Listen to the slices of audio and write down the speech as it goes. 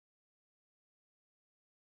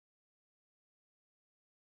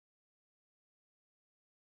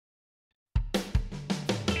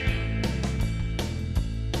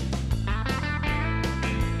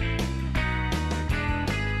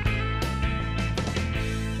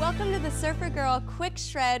Welcome to the Surfer Girl Quick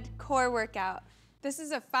Shred Core Workout. This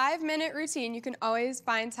is a 5-minute routine you can always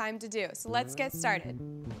find time to do, so let's get started.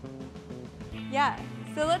 Yeah,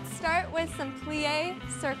 so let's start with some plie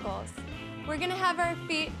circles. We're gonna have our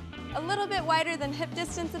feet a little bit wider than hip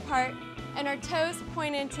distance apart and our toes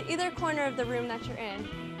pointed to either corner of the room that you're in.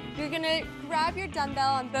 You're gonna grab your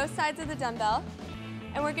dumbbell on both sides of the dumbbell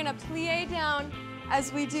and we're gonna plie down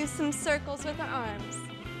as we do some circles with our arms.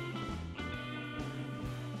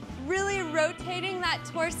 Really rotating that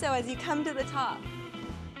torso as you come to the top.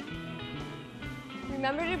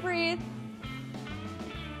 Remember to breathe.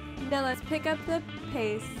 Now let's pick up the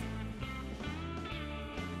pace.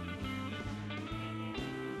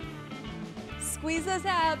 Squeeze those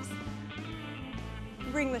abs.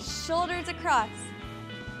 Bring the shoulders across.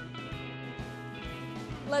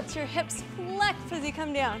 Let your hips flex as you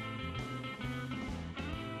come down.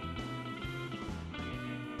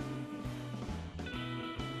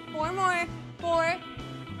 Four more. 4,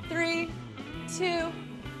 3, 2,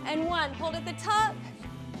 and 1. Hold at the top.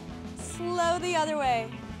 Slow the other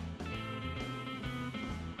way.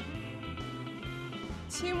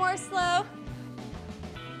 2 more slow.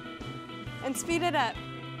 And speed it up.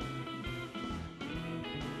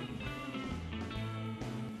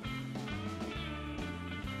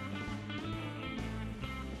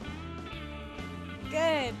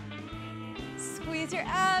 Good. Squeeze your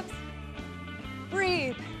abs.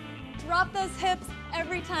 Breathe. Drop those hips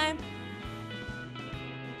every time.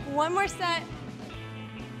 1 more set.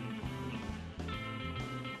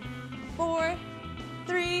 4,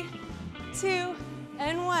 3, 2,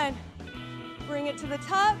 and 1. Bring it to the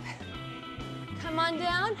top. Come on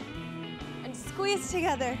down and squeeze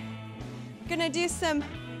together. Gonna do some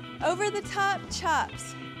over the top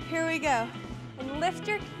chops. Here we go. And lift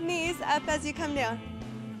your knees up as you come down.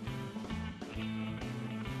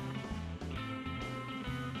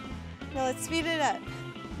 Now let's speed it up.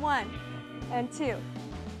 1 and 2.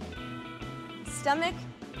 Stomach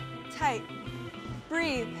tight.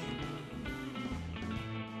 Breathe.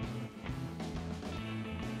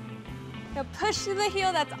 Now push through the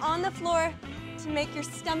heel that's on the floor to make your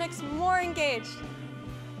stomachs more engaged.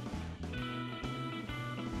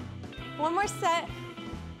 1 more set.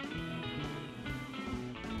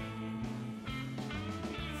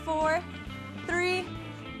 4, 3,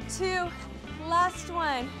 2, last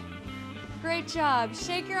one. Great job.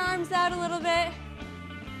 Shake your arms out a little bit.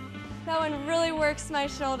 That one really works my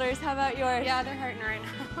shoulders. How about yours? Yeah, they're hurting right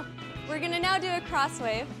now. We're gonna now do a cross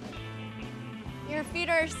wave. Your feet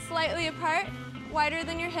are slightly apart, wider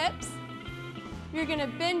than your hips. You're gonna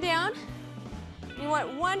bend down. You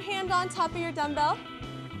want one hand on top of your dumbbell,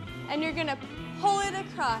 and you're gonna pull it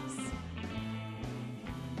across.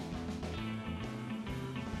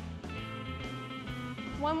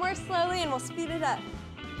 One more slowly, and we'll speed it up.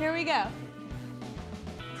 Here we go.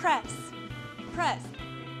 Press, press,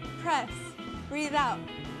 press. Breathe out.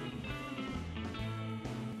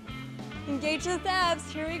 Engage those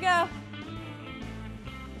abs. Here we go.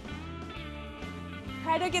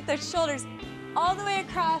 Try to get those shoulders all the way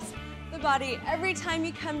across the body every time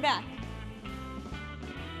you come back.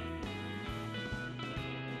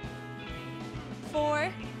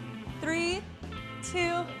 4, 3,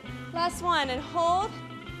 2, last one, and hold.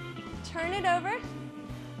 Turn it over,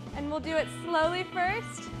 and we'll do it slowly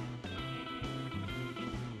first.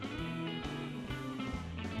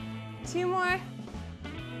 2 more.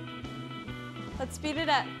 Let's speed it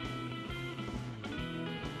up.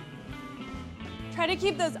 Try to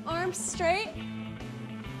keep those arms straight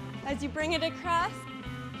as you bring it across.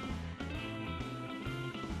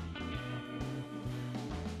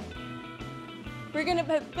 We're gonna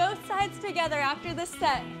put both sides together after this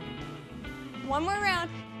set. 1 more round.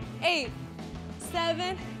 8,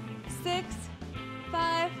 7, 6,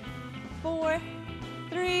 5, 4,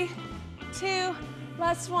 3, 2,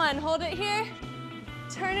 last one. Hold it here,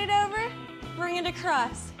 turn it over, bring it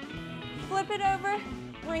across. Flip it over,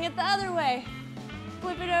 bring it the other way.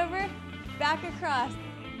 Flip it over, back across.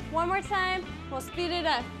 1 more time, we'll speed it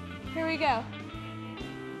up. Here we go.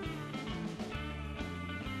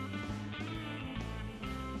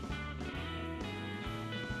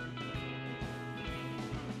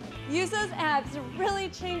 Use those abs to really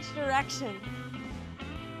change direction.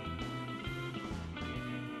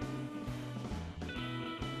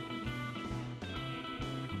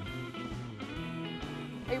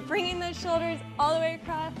 Are you bringing those shoulders all the way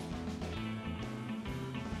across?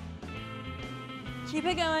 Keep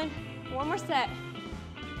it going. 1 more set.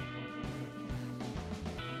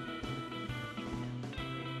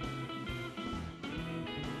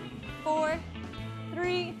 4,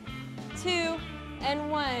 3, 2, and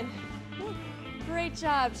 1. Great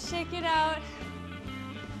job. Shake it out.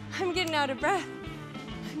 I'm getting out of breath.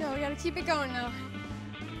 No, we gotta keep it going now.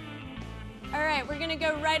 All right, we're gonna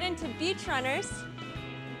go right into beach runners.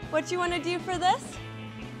 What you wanna do for this?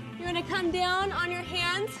 You wanna come down on your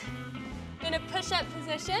hands in a push-up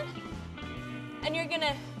position, and you're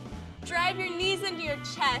gonna drive your knees into your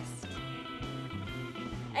chest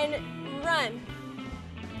and run.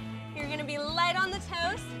 You're gonna be light on the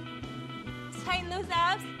toes, tighten those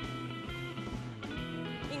abs,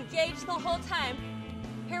 engage the whole time.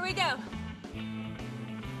 Here we go.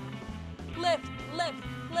 Lift, lift,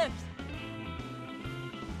 lift.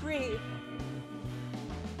 Breathe.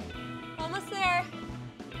 Almost there.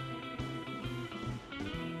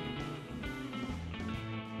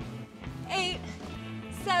 Eight,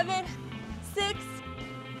 7, 6,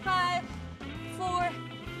 5, 4,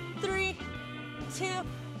 3, 2,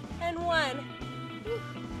 and 1.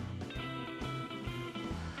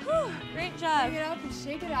 Whew, great job. Pick it up and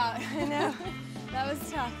shake it out. I know. That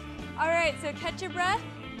was tough. All right, so catch your breath.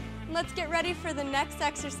 And let's get ready for the next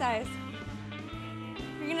exercise.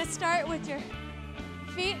 You're gonna start with your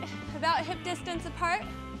feet about hip distance apart.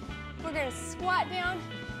 We're gonna squat down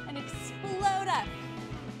and explode up.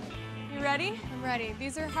 You ready? I'm ready.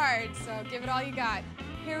 These are hard, so give it all you got.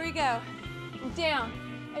 Here we go. Down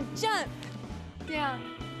and jump. Down,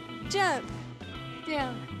 jump,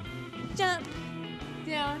 down, jump,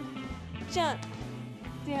 down, jump,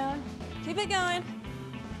 down. Keep it going.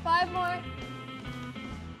 5 more.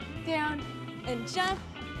 Down and jump,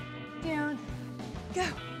 down, go.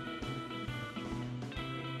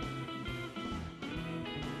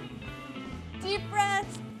 Deep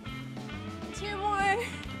breaths. 2 more.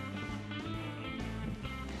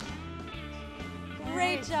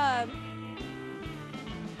 Great job.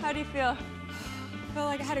 How do you feel? I felt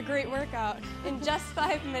like I had a great workout. In just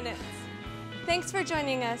 5 minutes. Thanks for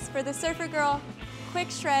joining us for the Surfer Girl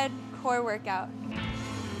Quick Shred Core Workout.